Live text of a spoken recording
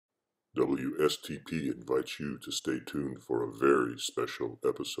WSTP invites you to stay tuned for a very special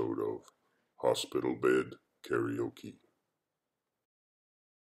episode of Hospital Bed Karaoke.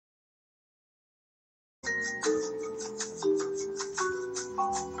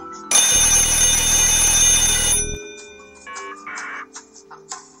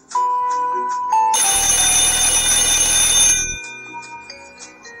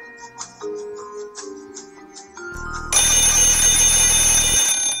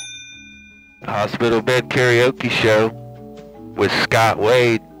 Hospital Bed Karaoke Show with Scott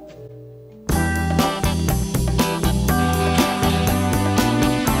Wade.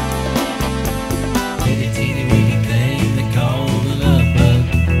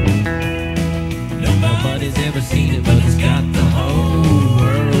 Nobody's ever seen it, but it's got the whole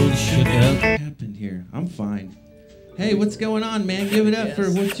world shook up. What happened here? I'm fine. Hey, what's going on, man? Give it up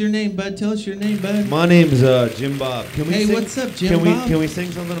for what's your name, bud? Tell us your name, bud. My name's Jim Bob. Can we Hey, sing, what's up, Jim Bob? Can we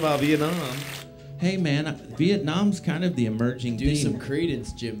sing something about Vietnam? Hey, man, Vietnam's kind of the emerging Do theme. some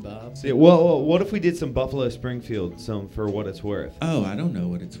Credence, Jim Bob. Yeah, well, what if we did some Buffalo Springfield, some For What It's Worth? Oh, I don't know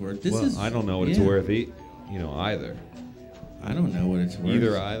what it's worth. I don't know what it's worth, either. I don't know what it's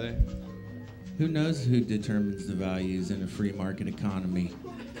worth. Either. Who knows who determines the values in a free market economy?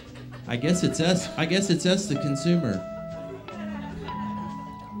 I guess it's us. The consumer.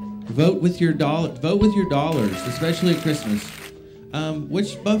 Vote with your dollars, especially at Christmas.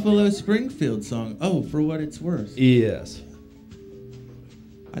 Which Buffalo Springfield song? Oh, For What It's Worth. Yes.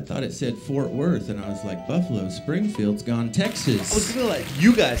 I thought it said Fort Worth, and I was like, Buffalo Springfield's gone Texas. I was gonna let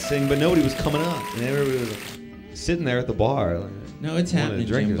you guys sing, but nobody was coming up, and everybody was sitting there at the bar. No, it's happening,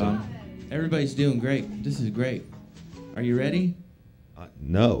 Jim Bob. Everybody's doing great. This is great. Are you ready?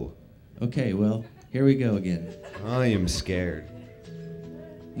 No. Okay, well, here we go again. I am scared.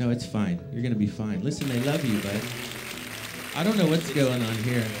 No, it's fine. You're gonna be fine. Listen, they love you, bud. I don't know what's going on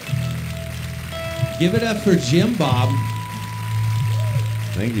here. Give it up for Jim Bob.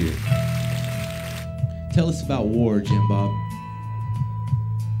 Thank you. Tell us about war, Jim Bob.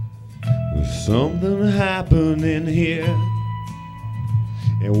 There's something happening here,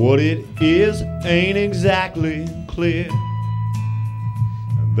 and what it is ain't exactly clear.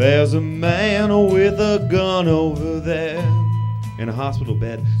 There's a man with a gun over there in a hospital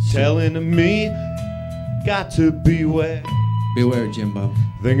bed telling me, got to beware. Beware, Jim Bob.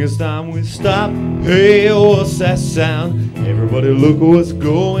 Think it's time we stop. Hey, what's that sound? Everybody look what's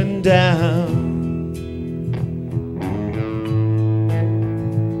going down.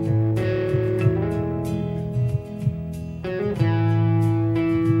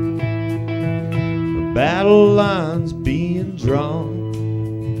 The battle line's being drawn,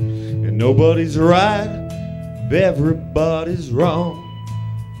 and nobody's right, everybody's wrong.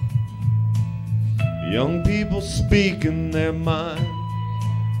 Young people speaking their mind.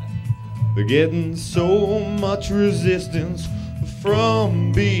 They're getting so much resistance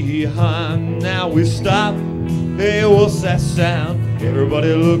from behind. Now we stop. Hey, what's that sound?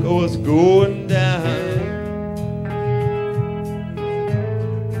 Everybody look what's going down.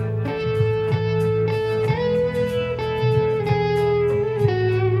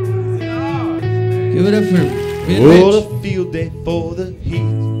 Give it up for Ben What Rich. a field day for the heat.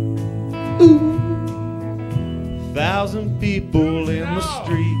 Ooh. 1,000 people in the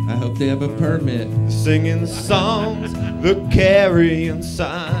street. I hope they have a permit. Singing songs, they're carrying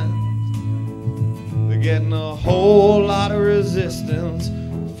signs. They're getting a whole lot of resistance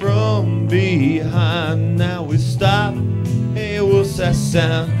from behind. Now we stop. Hey, what's that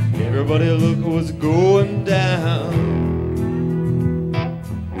sound? Everybody look what's going down.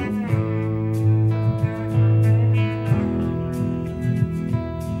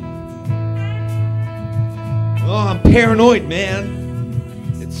 Oh, I'm paranoid, man.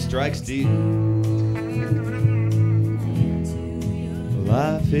 It strikes deep.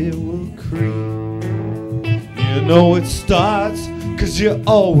 Life, it will creep. You know it starts 'cause you're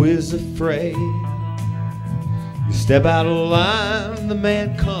always afraid. You step out of line, the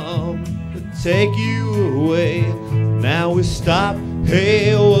man come to take you away. Now we stop.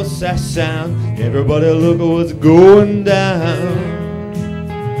 Hey, what's that sound? Everybody look at what's going down.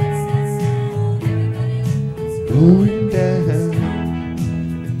 Going down.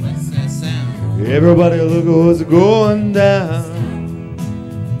 What's that sound? Everybody look at what's going down.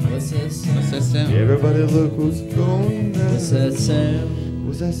 What's that sound? What's that sound? Everybody look what's going down. What's that sound?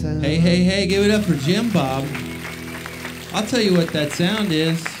 What's that sound? Hey, hey, hey, give it up for Jim Bob. I'll tell you what that sound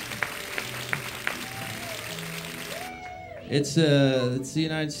is. It's the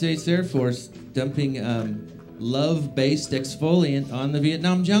United States Air Force dumping love-based exfoliant on the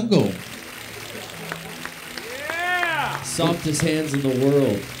Vietnam jungle. Softest hands in the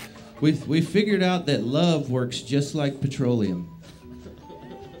world. We figured out that love works just like petroleum.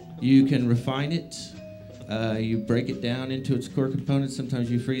 You can refine it. You break it down into its core components. Sometimes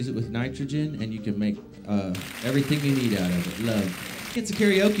you freeze it with nitrogen, and you can make everything you need out of it. Love. It's a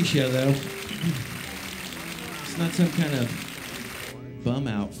karaoke show, though. It's not some kind of bum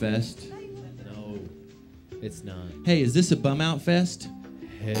out fest. No, it's not. Hey, is this a bum out fest?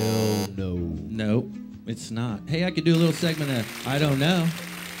 Hell no. Nope, it's not. Hey, I could do a little segment of I don't know.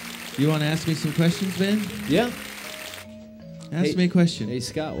 You want to ask me some questions, Ben? Yeah. Ask me a question. Hey,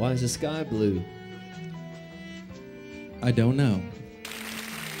 Scott, why is the sky blue? I don't know.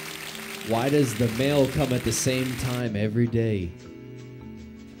 Why does the mail come at the same time every day?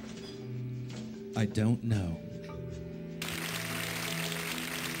 I don't know.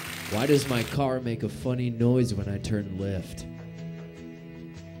 Why does my car make a funny noise when I turn left?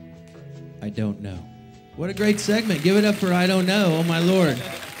 I don't know. What a great segment. Give it up for I don't know. Oh, my Lord.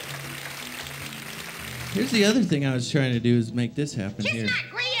 Here's the other thing I was trying to do is make this happen here.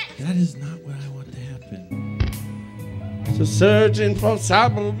 That is not what I want to happen. So searching for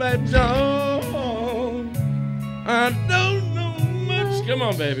Sable Bed John. I don't know much. Come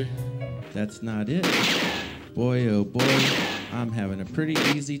on, baby. That's not it. Boy, oh boy, I'm having a pretty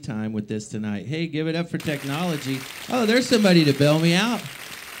easy time with this tonight. Hey, give it up for technology. Oh, there's somebody to bail me out.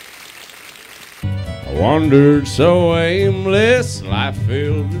 I wandered so aimless, life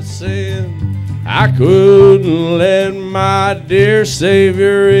filled with sin. I couldn't let my dear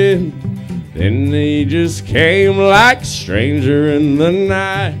Savior in. Then he just came like a stranger in the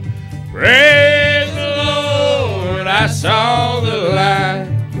night. Praise the Lord, I saw the light.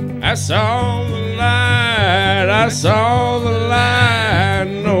 I saw the light, I saw the light.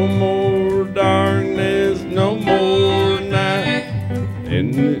 No more darkness, no more night.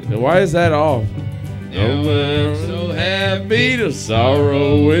 And why is that off? No more so happy to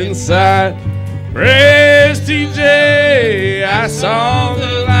sorrow inside. Praise TJ, I saw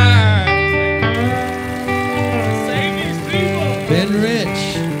the light. Save these people. Ben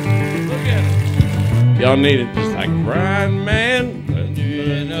Rich. Look at it. Y'all need it just like Brian Man.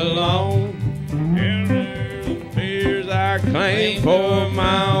 Doing alone. And the fears I claim for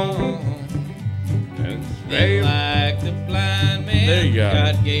my own. And stay Like the blind man, There you go.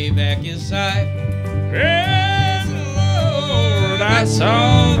 God gave back his sight. Praise the Lord, I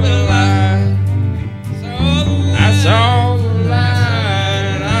saw the light. I saw the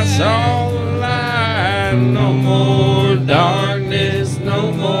light, I saw the light. No more darkness,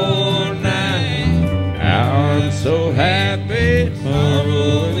 no more night. I'm so happy,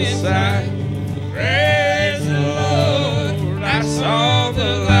 sorrow inside. Praise the Lord, I saw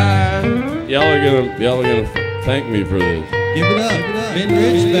the light. Y'all are gonna thank me for this. Give it up. Ben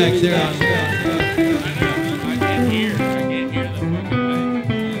Rich back there on